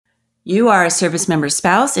You are a service member's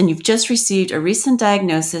spouse and you've just received a recent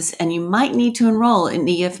diagnosis and you might need to enroll in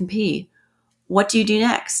EFMP. What do you do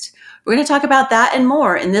next? We're going to talk about that and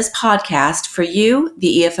more in this podcast for you,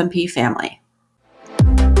 the EFMP family.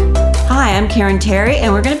 Hi, I'm Karen Terry,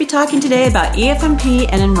 and we're going to be talking today about EFMP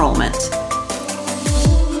and enrollment.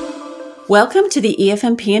 Welcome to the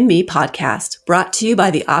EFMP Me podcast, brought to you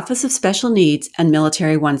by the Office of Special Needs and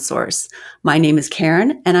Military OneSource. My name is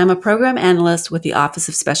Karen, and I'm a program analyst with the Office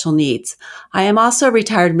of Special Needs. I am also a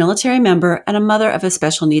retired military member and a mother of a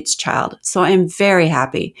special needs child, so I am very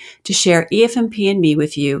happy to share EFMP and Me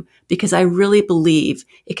with you because I really believe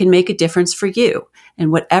it can make a difference for you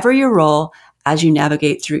and whatever your role as you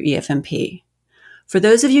navigate through EFMP. For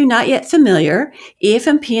those of you not yet familiar,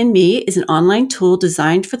 EFMP and Me is an online tool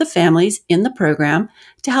designed for the families in the program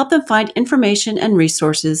to help them find information and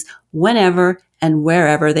resources whenever and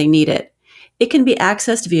wherever they need it. It can be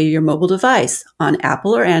accessed via your mobile device on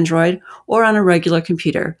Apple or Android or on a regular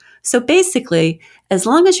computer. So basically, as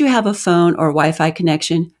long as you have a phone or Wi-Fi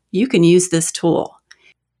connection, you can use this tool.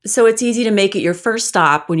 So it's easy to make it your first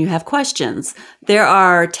stop when you have questions. There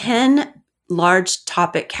are 10 large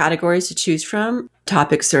topic categories to choose from.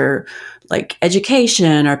 Topics are like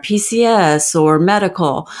education or PCS or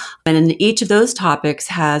medical. And in each of those topics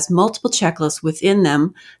has multiple checklists within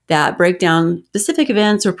them that break down specific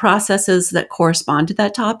events or processes that correspond to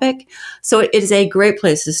that topic. So it is a great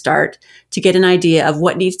place to start to get an idea of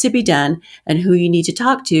what needs to be done and who you need to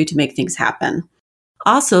talk to make things happen.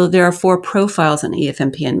 Also, there are 4 profiles on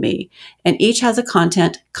EFMP and Me, and each has a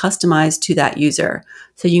content customized to that user.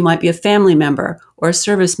 So you might be a family member or a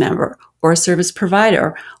service member or a service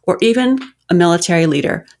provider or even a military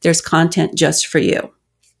leader. There's content just for you.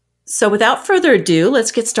 So without further ado,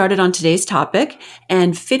 let's get started on today's topic.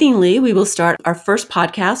 And fittingly, we will start our first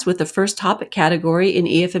podcast with the first topic category in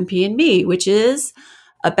EFMP and Me, which is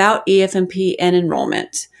about EFMP and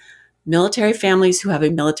enrollment. Military families who have a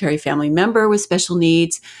military family member with special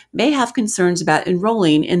needs may have concerns about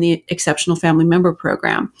enrolling in the Exceptional Family Member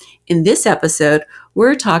Program. In this episode,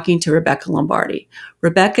 we're talking to Rebecca Lombardi.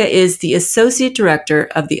 Rebecca is the Associate Director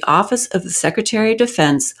of the Office of the Secretary of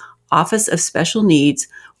Defense, Office of Special Needs,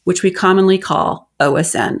 which we commonly call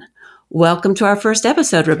OSN. Welcome to our first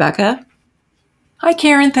episode, Rebecca. Hi,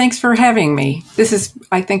 Karen. Thanks for having me. This is,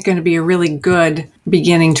 I think, going to be a really good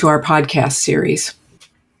beginning to our podcast series.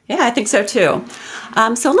 Yeah, I think so too.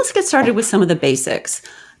 So let's get started with some of the basics.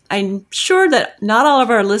 I'm sure that not all of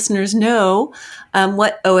our listeners know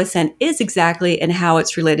what OSN is exactly and how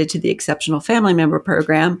it's related to the Exceptional Family Member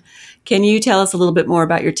Program. Can you tell us a little bit more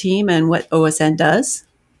about your team and what OSN does?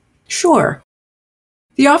 Sure.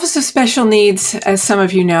 The Office of Special Needs, as some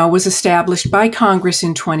of you know, was established by Congress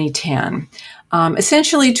in 2010.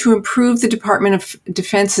 Essentially to improve the Department of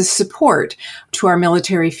Defense's support to our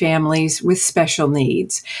military families with special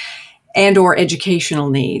needs and or educational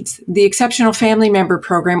needs. The Exceptional Family Member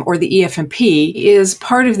Program, or the EFMP, is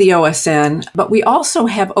part of the OSN, but we also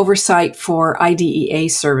have oversight for IDEA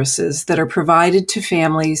services that are provided to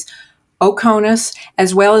families OCONUS,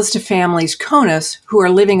 as well as to families CONUS who are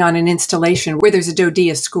living on an installation where there's a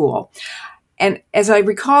DODEA school. And as I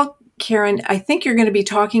recall, Karen, I think you're going to be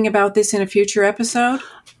talking about this in a future episode.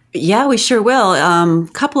 Yeah, we sure will. A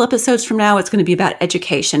couple episodes from now, it's going to be about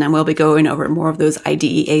education, and we'll be going over more of those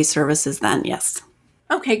IDEA services then, yes.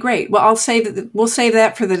 Okay, great. Well, we'll save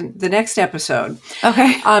that for the next episode.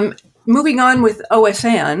 Okay. Moving on with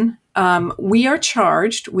OSN, we are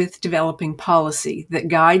charged with developing policy that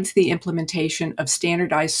guides the implementation of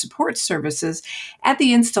standardized support services at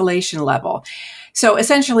the installation level. So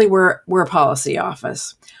essentially, we're a policy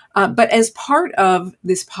office. But as part of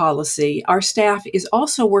this policy, our staff is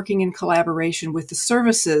also working in collaboration with the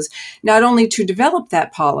services, not only to develop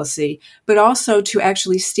that policy, but also to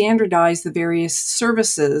actually standardize the various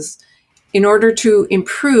services in order to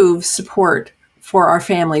improve support for our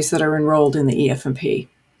families that are enrolled in the EFMP.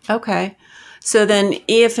 Okay. So then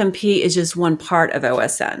EFMP is just one part of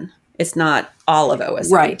OSN. It's not all of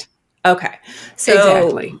OSN. Right. Okay. So,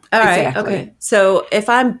 exactly. All right. Exactly. Okay. So if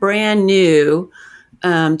I'm brand new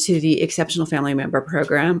to the Exceptional Family Member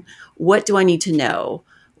Program, what do I need to know?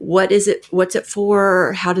 What is it? What's it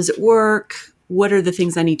for? How does it work? What are the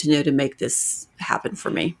things I need to know to make this happen for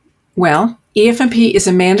me? Well, EFMP is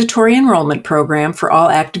a mandatory enrollment program for all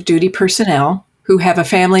active duty personnel who have a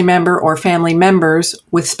family member or family members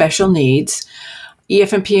with special needs.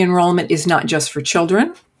 EFMP enrollment is not just for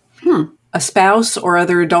children. A spouse or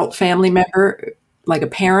other adult family member, like a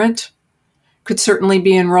parent, could certainly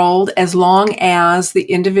be enrolled as long as the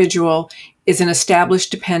individual is an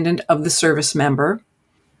established dependent of the service member.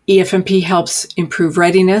 EFMP helps improve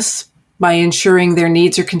readiness, by ensuring their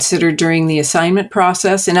needs are considered during the assignment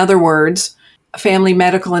process. In other words, family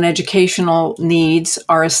medical and educational needs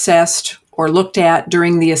are assessed or looked at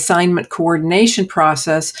during the assignment coordination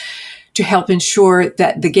process to help ensure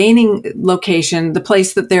that the gaining location, the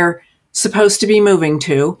place that they're supposed to be moving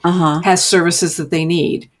to, has services that they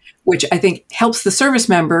need, which I think helps the service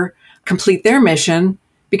member complete their mission,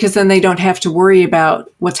 because then they don't have to worry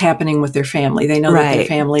about what's happening with their family. They know that their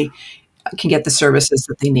family can get the services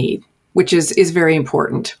that they need, which is very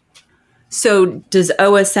important. So does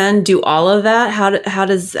OSN do all of that? How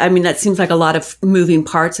does, I mean, that seems like a lot of moving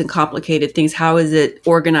parts and complicated things. How is it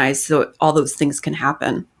organized so all those things can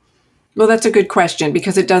happen? Well, that's a good question,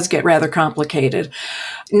 because it does get rather complicated.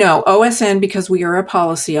 No, OSN, because we are a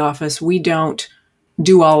policy office, we don't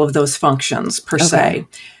do all of those functions per se.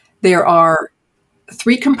 There are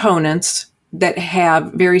 3 components that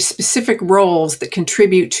have very specific roles that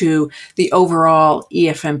contribute to the overall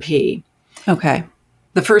EFMP. Okay.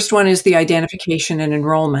 The first one is the identification and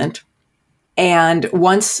enrollment. And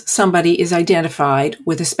once somebody is identified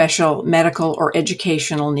with a special medical or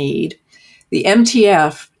educational need, the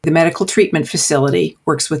MTF, the medical treatment facility,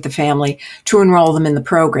 works with the family to enroll them in the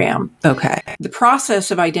program. Okay. The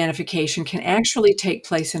process of identification can actually take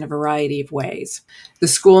place in a variety of ways. The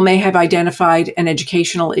school may have identified an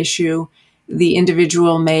educational issue. The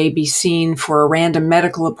individual may be seen for a random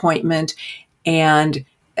medical appointment, and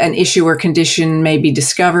an issue or condition may be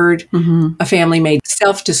discovered. A family may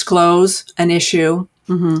self-disclose an issue.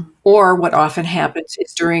 Or what often happens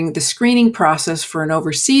is during the screening process for an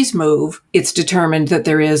overseas move, it's determined that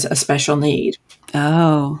there is a special need.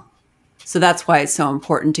 Oh, so that's why it's so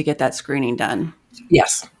important to get that screening done.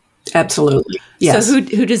 Yes, absolutely. Yes. So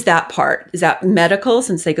who does that part? Is that medical,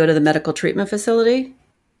 since they go to the medical treatment facility?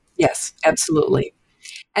 Yes, absolutely.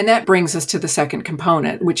 And that brings us to the second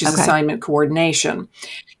component, which is assignment coordination.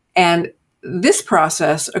 And this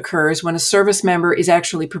process occurs when a service member is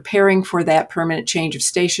actually preparing for that permanent change of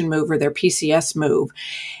station move or their PCS move.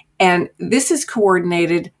 And this is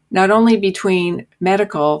coordinated not only between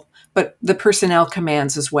medical, but the personnel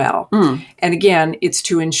commands as well. And again, it's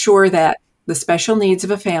to ensure that the special needs of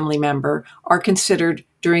a family member are considered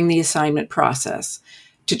during the assignment process,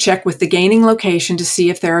 to check with the gaining location to see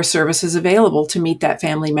if there are services available to meet that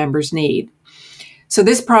family member's need. So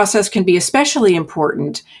this process can be especially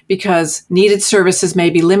important because needed services may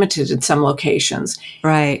be limited in some locations.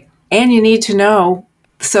 Right. And you need to know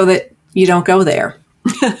so that you don't go there.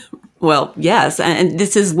 Well, yes. And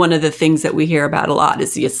this is one of the things that we hear about a lot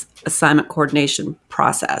is the assignment coordination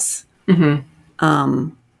process.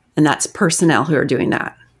 And that's personnel who are doing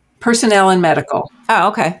that. Personnel and medical. Oh,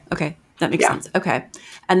 okay. Okay. That makes sense. Okay.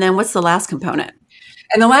 And then what's the last component?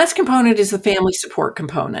 And the last component is the family support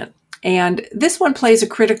component. And this one plays a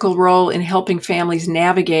critical role in helping families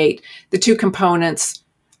navigate the 2 components,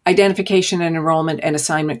 identification and enrollment and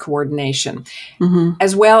assignment coordination,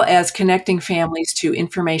 as well as connecting families to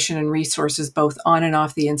information and resources both on and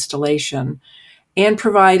off the installation, and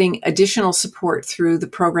providing additional support through the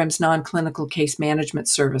program's non-clinical case management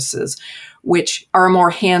services, which are a more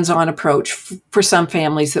hands-on approach for some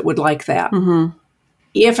families that would like that.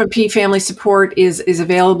 EFMP family support is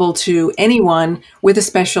available to anyone with a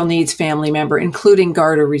special needs family member, including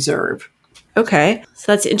Guard or Reserve. Okay.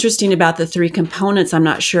 So that's interesting about the 3 components. I'm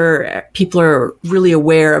not sure people are really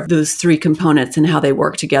aware of those 3 components and how they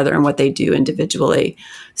work together and what they do individually.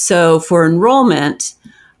 So for enrollment,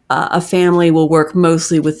 a family will work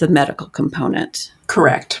mostly with the medical component.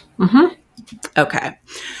 Correct. Okay.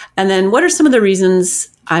 And then what are some of the reasons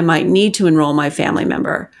I might need to enroll my family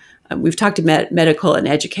member? We've talked about medical and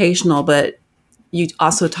educational, but you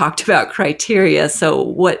also talked about criteria. So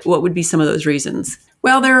what would be some of those reasons?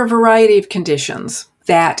 Well, there are a variety of conditions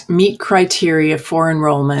that meet criteria for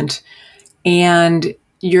enrollment, and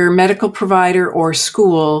your medical provider or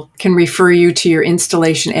school can refer you to your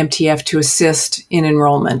installation MTF to assist in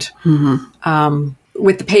enrollment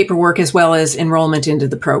with the paperwork as well as enrollment into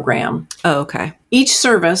the program. Oh, okay. Each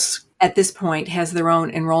service at this point has their own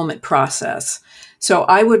enrollment process. So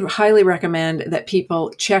I would highly recommend that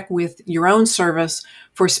people check with your own service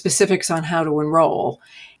for specifics on how to enroll.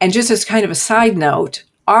 And just as kind of a side note,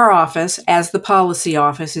 our office, as the policy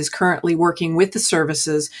office, is currently working with the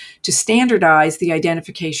services to standardize the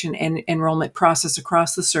identification and enrollment process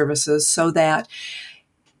across the services so that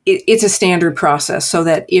it's a standard process, so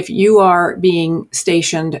that if you are being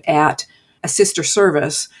stationed at a sister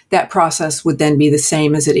service, that process would then be the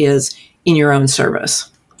same as it is in your own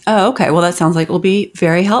service. Oh, okay. Well, that sounds like it will be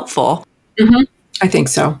very helpful. I think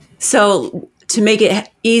so. So to make it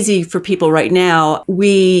easy for people right now,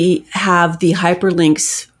 we have the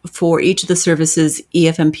hyperlinks for each of the services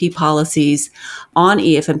EFMP policies on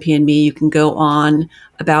EFMP and Me. You can go on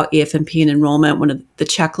about EFMP and enrollment, one of the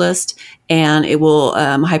checklist, and it will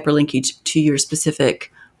hyperlink you to your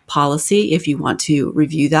specific policy if you want to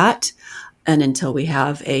review that. And until we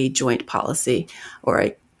have a joint policy or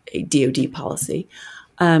a DoD policy.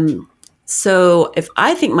 So if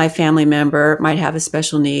I think my family member might have a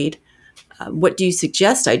special need, what do you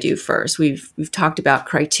suggest I do first? We've talked about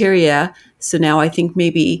criteria. So now I think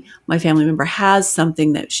maybe my family member has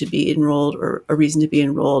something that should be enrolled or a reason to be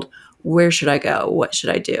enrolled. Where should I go? What should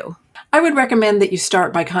I do? I would recommend that you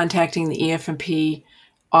start by contacting the EFMP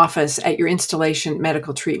office at your installation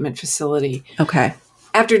medical treatment facility. Okay.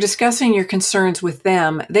 After discussing your concerns with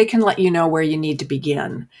them, they can let you know where you need to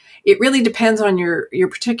begin. It really depends on your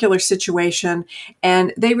particular situation,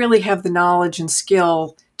 and they really have the knowledge and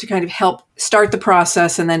skill to kind of help start the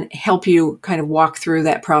process and then help you kind of walk through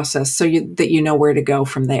that process so that you know where to go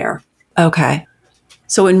from there. Okay.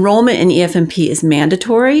 So enrollment in EFMP is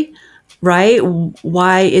mandatory, right?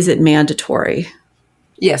 Why is it mandatory?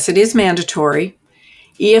 Yes, it is mandatory.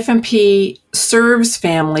 EFMP serves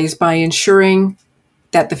families by ensuring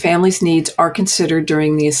that the family's needs are considered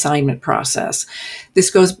during the assignment process. This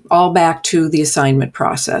goes all back to the assignment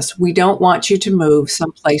process. We don't want you to move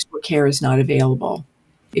someplace where care is not available.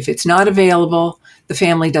 If it's not available, the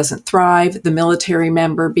family doesn't thrive. The military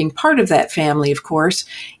member, being part of that family, of course,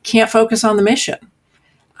 can't focus on the mission.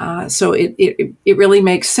 So it really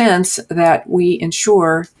makes sense that we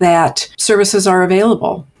ensure that services are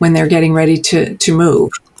available when they're getting ready to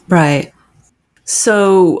move. Right.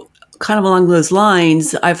 So kind of along those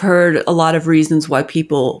lines, I've heard a lot of reasons why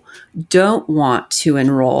people don't want to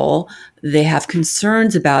enroll. They have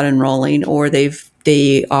concerns about enrolling, or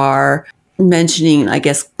they are mentioning, I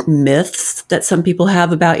guess, myths that some people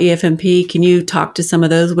have about EFMP. Can you talk to some of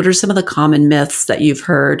those? What are some of the common myths that you've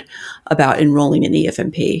heard about enrolling in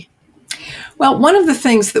EFMP? Well, one of the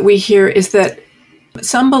things that we hear is that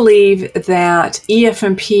some believe that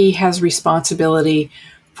EFMP has responsibility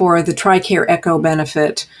for the TRICARE Echo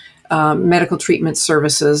benefit, medical treatment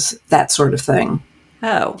services, that sort of thing.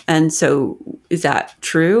 Oh, and so is that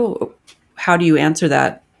true? How do you answer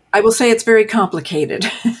that? I will say it's very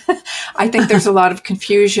complicated. I think there's a lot of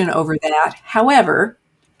confusion over that. However,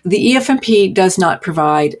 the EFMP does not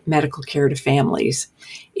provide medical care to families.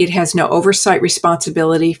 It has no oversight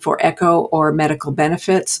responsibility for echo or medical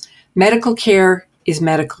benefits. Medical care is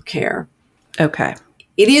medical care. Okay.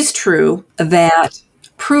 It is true that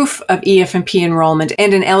proof of EFMP enrollment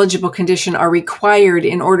and an eligible condition are required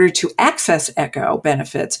in order to access echo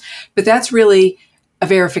benefits, but that's really a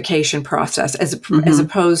verification process as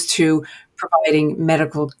opposed to providing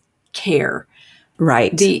medical care.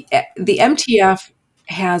 Right. The MTF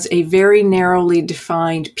has a very narrowly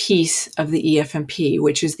defined piece of the EFMP,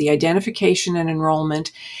 which is the identification and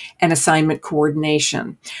enrollment and assignment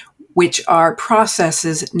coordination, which are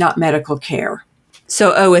processes, not medical care.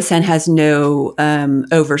 So OSN has no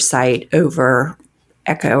oversight over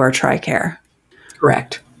echo or TRICARE.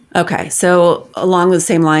 Correct. Okay, so along the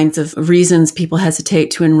same lines of reasons people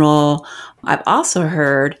hesitate to enroll, I've also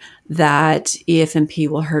heard that EFMP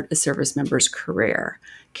will hurt a service member's career.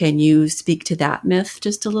 Can you speak to that myth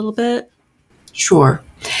just a little bit? Sure.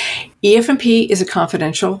 EFMP is a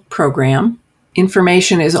confidential program.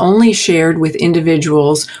 Information is only shared with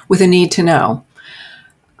individuals with a need to know.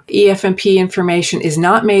 EFMP information is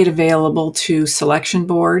not made available to selection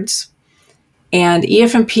boards, and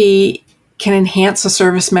EFMP can enhance a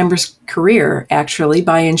service member's career, actually,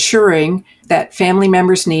 by ensuring that family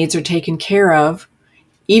members' needs are taken care of,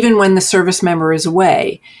 even when the service member is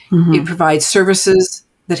away. Mm-hmm. It provides services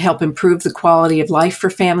that help improve the quality of life for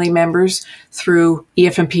family members through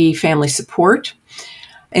EFMP family support,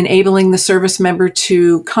 enabling the service member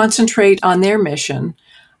to concentrate on their mission.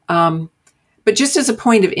 But just as a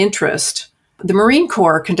point of interest, the Marine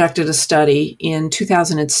Corps conducted a study in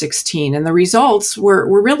 2016, and the results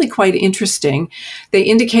were really quite interesting. They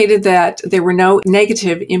indicated that there were no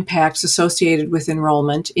negative impacts associated with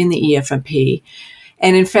enrollment in the EFMP.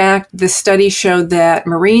 And in fact, the study showed that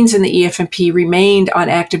Marines in the EFMP remained on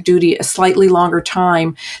active duty a slightly longer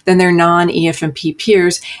time than their non-EFMP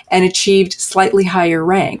peers and achieved slightly higher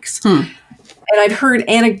ranks. And I've heard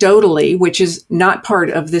anecdotally, which is not part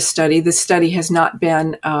of this study has not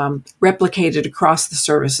been replicated across the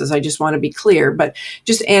services. I just want to be clear, but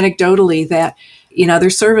just anecdotally that in other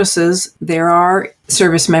services, there are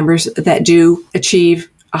service members that do achieve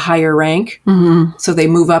a higher rank. Mm-hmm. So they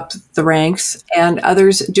move up the ranks, and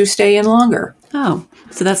others do stay in longer. Oh,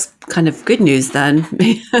 so that's kind of good news then.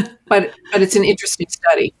 But it's an interesting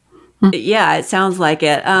study. Yeah, it sounds like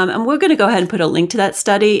it. And we're going to go ahead and put a link to that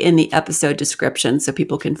study in the episode description so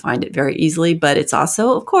people can find it very easily. But it's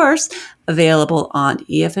also, of course, available on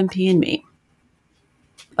EFMP and Me.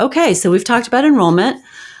 Okay, so we've talked about enrollment.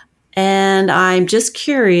 And I'm just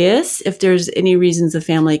curious if there's any reasons a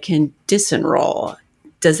family can disenroll.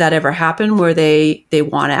 Does that ever happen where they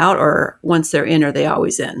want out, or once they're in, are they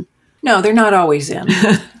always in? No, they're not always in.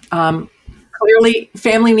 Clearly,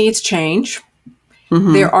 family needs change.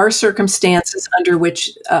 Mm-hmm. There are circumstances under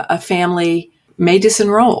which a family may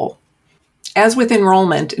disenroll. As with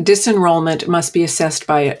enrollment, disenrollment must be assessed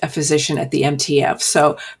by a physician at the MTF.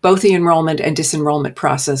 So both the enrollment and disenrollment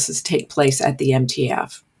processes take place at the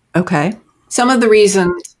MTF. Okay. Some of the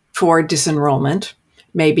reasons for disenrollment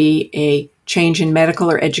may be a change in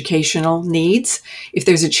medical or educational needs. If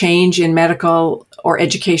there's a change in medical or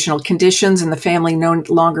educational conditions and the family no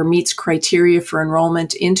longer meets criteria for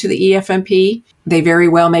enrollment into the EFMP, they very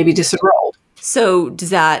well may be disenrolled. So does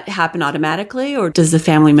that happen automatically, or does the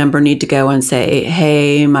family member need to go and say,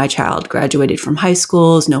 hey, my child graduated from high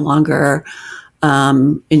school, is no longer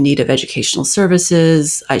in need of educational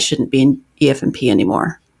services, I shouldn't be in EFMP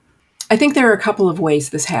anymore? I think there are a couple of ways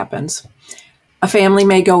this happens. A family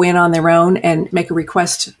may go in on their own and make a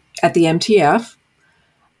request at the MTF.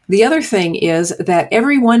 The other thing is that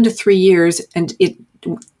every 1 to 3 years, and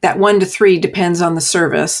that 1 to 3 depends on the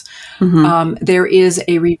service, there is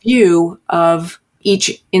a review of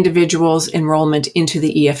each individual's enrollment into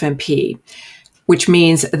the EFMP, which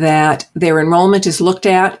means that their enrollment is looked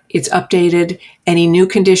at, it's updated, any new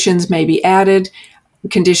conditions may be added,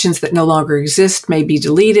 conditions that no longer exist may be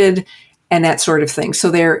deleted, and that sort of thing. So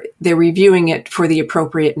they're reviewing it for the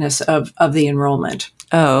appropriateness of the enrollment.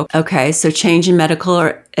 Oh, okay. So change in medical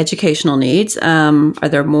or educational needs. Are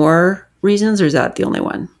there more reasons, or is that the only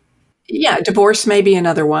one? Yeah, divorce may be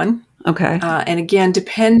another one. Okay. And again,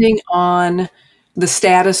 depending on the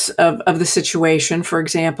status of the situation, for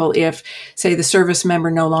example, if, say, the service member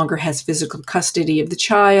no longer has physical custody of the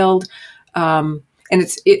child, and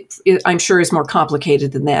it I'm sure is more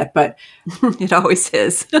complicated than that, but it always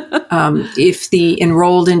is. If the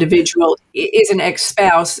enrolled individual is an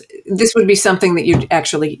ex-spouse, this would be something that you'd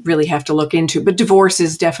actually really have to look into. But divorce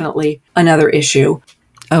is definitely another issue.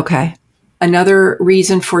 Okay. Another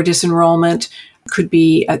reason for disenrollment could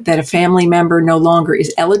be that a family member no longer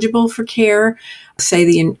is eligible for care. Say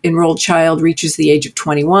the enrolled child reaches the age of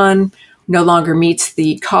 21, no longer meets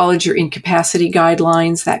the college or incapacity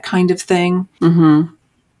guidelines, that kind of thing. Mm-hmm.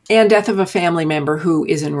 And death of a family member who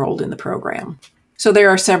is enrolled in the program. So there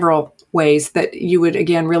are several ways that you would,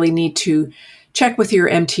 again, really need to check with your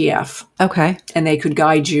MTF. Okay. And they could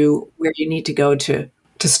guide you where you need to go to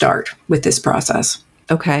start with this process.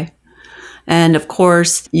 Okay. And of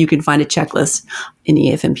course, you can find a checklist in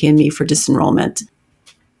EFMP and Me for disenrollment.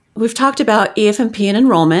 We've talked about EFMP and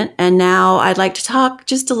enrollment, and now I'd like to talk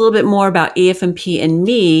just a little bit more about EFMP and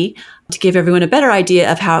Me to give everyone a better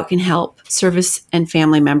idea of how it can help service and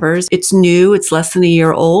family members. It's new, it's less than a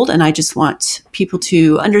year old, and I just want people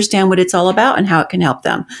to understand what it's all about and how it can help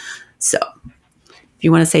them. So, if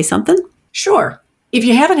you want to say something? Sure. If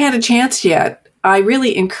you haven't had a chance yet, I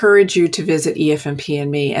really encourage you to visit EFMP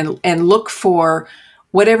and Me and look for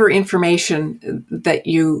whatever information that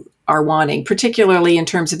you are wanting. Particularly in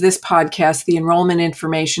terms of this podcast, the enrollment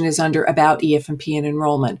information is under About EFMP and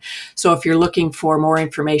Enrollment. So if you're looking for more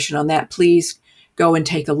information on that, please go and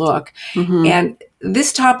take a look. Mm-hmm. And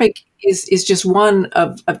this topic is just one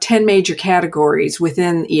of 10 major categories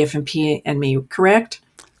within EFMP and Me, correct?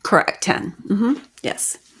 Correct, 10. Mm-hmm.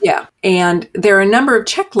 Yes. Yeah. And there are a number of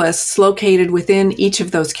checklists located within each of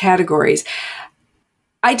those categories.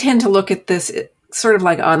 I tend to look at this sort of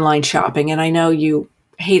like online shopping, and I know you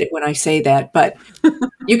hate it when I say that, but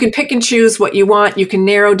you can pick and choose what you want. You can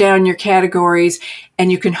narrow down your categories,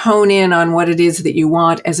 and you can hone in on what it is that you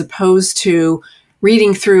want, as opposed to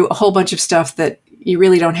reading through a whole bunch of stuff that you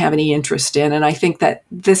really don't have any interest in. And I think that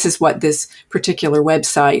this is what this particular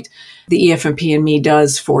website, the EFMP and Me,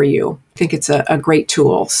 does for you. I think it's a great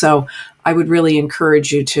tool. So I would really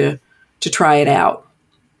encourage you to try it out.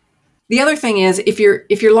 The other thing is, if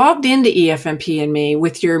you're logged into EFMP and Me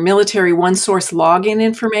with your Military OneSource login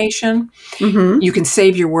information, mm-hmm. you can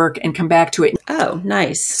save your work and come back to it. Oh,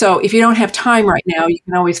 nice. So if you don't have time right now, you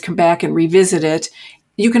can always come back and revisit it.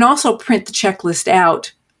 You can also print the checklist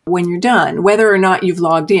out when you're done, whether or not you've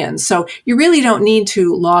logged in. So you really don't need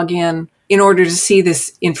to log in order to see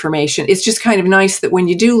this information. It's just kind of nice that when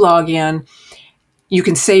you do log in, you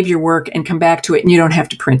can save your work and come back to it, and you don't have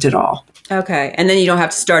to print it all. Okay. And then you don't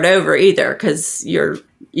have to start over either, because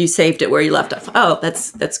you saved it where you left off. Oh,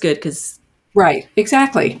 that's good. Right.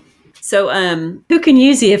 Exactly. So, who can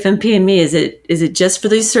use EFMP and Me? Is it just for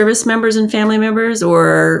these service members and family members,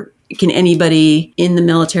 or can anybody in the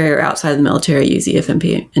military or outside the military use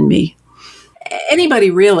EFMP and Me?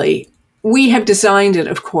 Anybody really. We have designed it,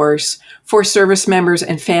 of course, for service members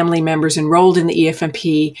and family members enrolled in the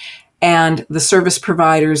EFMP and the service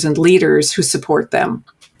providers and leaders who support them.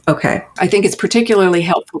 Okay. I think it's particularly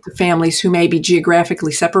helpful to families who may be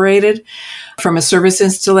geographically separated from a service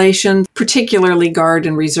installation, particularly Guard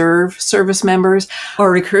and Reserve service members.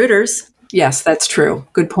 Or recruiters. Yes, that's true.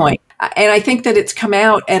 Good point. And I think that it's come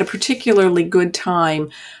out at a particularly good time,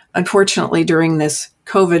 unfortunately, during this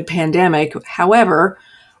COVID pandemic. However,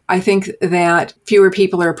 I think that fewer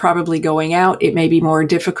people are probably going out. It may be more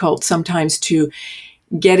difficult sometimes to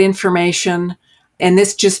get information. And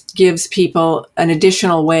this just gives people an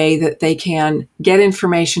additional way that they can get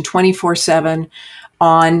information 24/7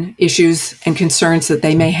 on issues and concerns that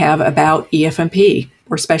they may have about EFMP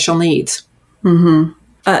or special needs. Mm-hmm.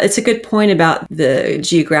 It's a good point about the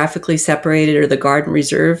geographically separated or the Guard and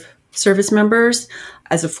Reserve service members.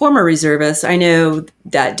 As a former reservist, I know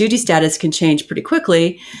that duty status can change pretty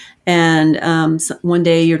quickly. And one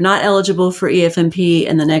day you're not eligible for EFMP,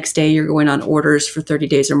 and the next day you're going on orders for 30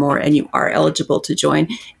 days or more, and you are eligible to join.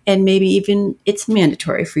 And maybe even it's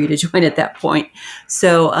mandatory for you to join at that point.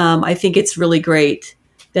 So I think it's really great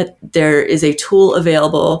that there is a tool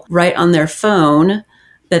available right on their phone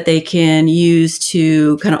that they can use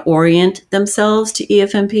to kind of orient themselves to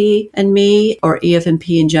EFMP and Me, or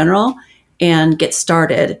EFMP in general, and get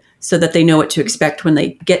started so that they know what to expect when they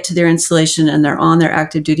get to their installation and they're on their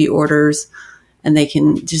active duty orders, and they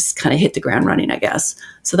can just kind of hit the ground running, I guess.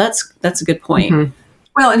 So that's a good point. Mm-hmm.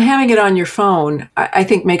 Well, and having it on your phone, I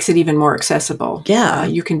think makes it even more accessible. Yeah.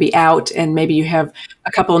 You can be out and maybe you have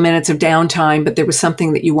a couple of minutes of downtime, but there was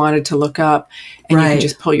something that you wanted to look up, and you can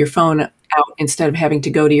just pull your phone out instead of having to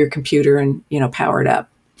go to your computer and, power it up.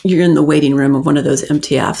 You're in the waiting room of one of those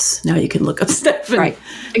MTFs. Now you can look up stuff and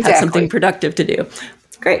have something productive to do.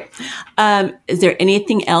 Great. Is there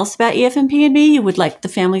anything else about EFMP and Me you would like the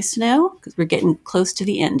families to know? Because we're getting close to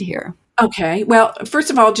the end here. Okay. Well, first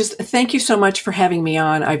of all, just thank you so much for having me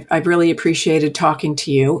on. I've really appreciated talking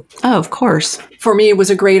to you. Oh, of course. For me, it was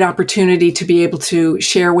a great opportunity to be able to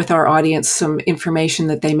share with our audience some information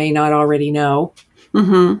that they may not already know.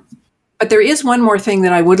 Mm-hmm. But there is one more thing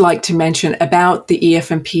that I would like to mention about the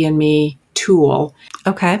EFMP and Me tool.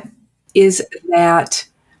 Okay. Is that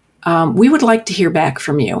we would like to hear back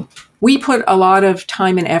from you. We put a lot of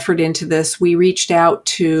time and effort into this. We reached out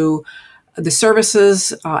to the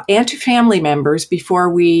services and to family members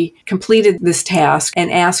before we completed this task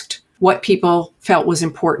and asked what people felt was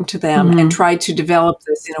important to them, and tried to develop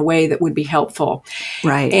this in a way that would be helpful.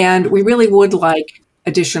 Right. And we really would like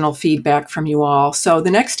additional feedback from you all. So the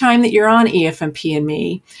next time that you're on EFMP and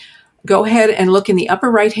Me, go ahead and look in the upper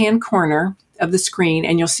right-hand corner of the screen,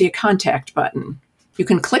 and you'll see a contact button. You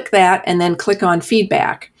can click that and then click on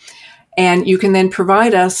feedback. And you can then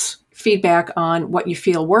provide us feedback on what you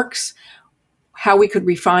feel works, how we could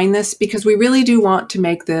refine this, because we really do want to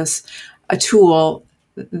make this a tool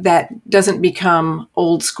that doesn't become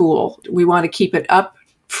old school. We want to keep it up,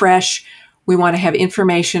 fresh. We want to have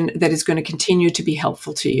information that is going to continue to be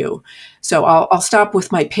helpful to you. So I'll stop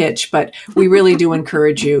with my pitch, but we really do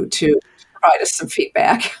encourage you to provide us some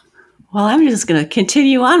feedback. Well, I'm just going to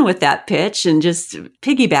continue on with that pitch and just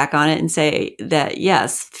piggyback on it and say that,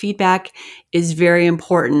 yes, feedback is very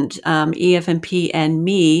important. EFMP and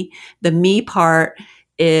Me, the Me part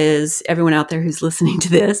is everyone out there who's listening to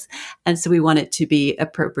this. And so we want it to be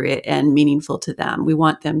appropriate and meaningful to them. We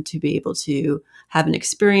want them to be able to have an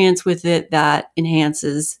experience with it that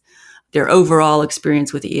enhances their overall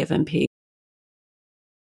experience with EFMP.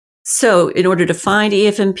 So in order to find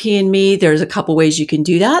EFMP and Me, there's a couple ways you can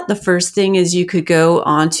do that. The first thing is you could go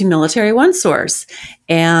on to Military OneSource,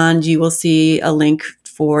 and you will see a link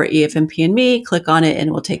for EFMP and Me. Click on it and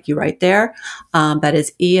it will take you right there. That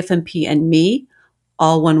is EFMP and Me,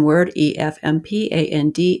 all one word,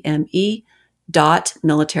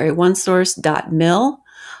 EFMPANDME.military1source.mil.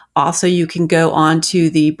 Also, you can go on to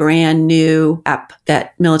the brand new app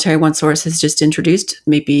that Military OneSource has just introduced,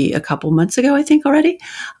 maybe a couple months ago, I think already.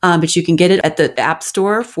 But you can get it at the App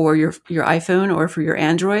Store for your iPhone or for your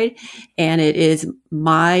Android. And it is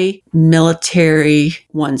My Military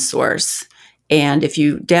OneSource. And if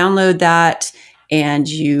you download that and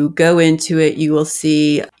you go into it, you will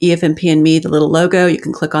see EFMP Me, the little logo. You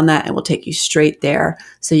can click on that and it will take you straight there.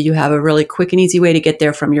 So you have a really quick and easy way to get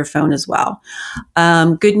there from your phone as well.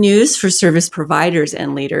 Good news for service providers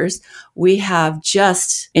and leaders. We have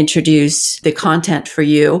just introduced the content for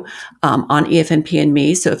you on EFMP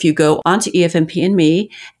Me. So if you go onto EFMP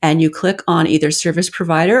Me and you click on either service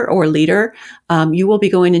provider or leader, you will be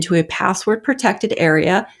going into a password protected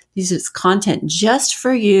area. This is content just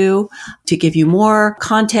for you to give you more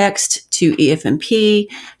context to EFMP,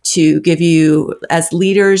 to give you, as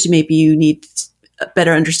leaders, maybe you need a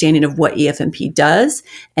better understanding of what EFMP does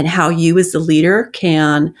and how you as the leader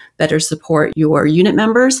can better support your unit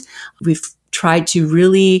members. We've tried to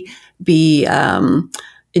really be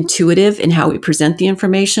intuitive in how we present the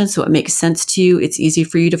information so it makes sense to you. It's easy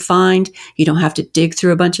for you to find. You don't have to dig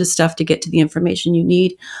through a bunch of stuff to get to the information you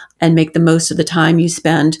need, and make the most of the time you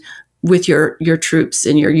spend with your troops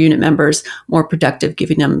and your unit members more productive,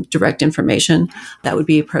 giving them direct information that would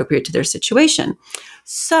be appropriate to their situation.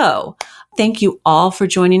 So thank you all for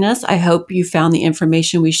joining us. I hope you found the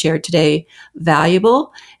information we shared today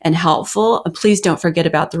valuable and helpful. Please don't forget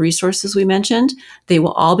about the resources we mentioned. They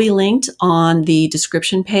will all be linked on the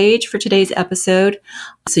description page for today's episode,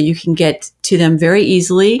 so you can get to them very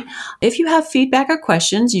easily. If you have feedback or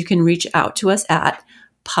questions, you can reach out to us at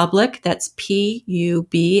public, that's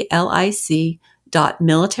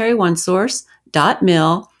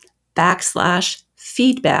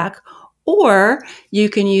public.militaryOneSource.mil/feedback, or you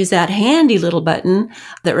can use that handy little button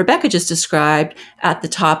that Rebecca just described at the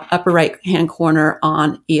top upper right-hand corner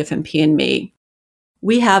on EFMP Me.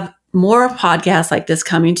 We have more podcasts like this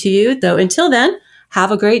coming to you, though until then,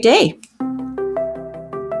 have a great day.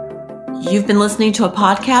 You've been listening to a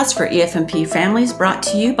podcast for EFMP families brought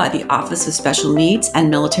to you by the Office of Special Needs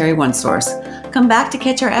and Military OneSource. Come back to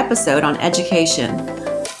catch our episode on education.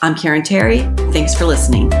 I'm Karen Terry. Thanks for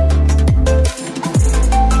listening.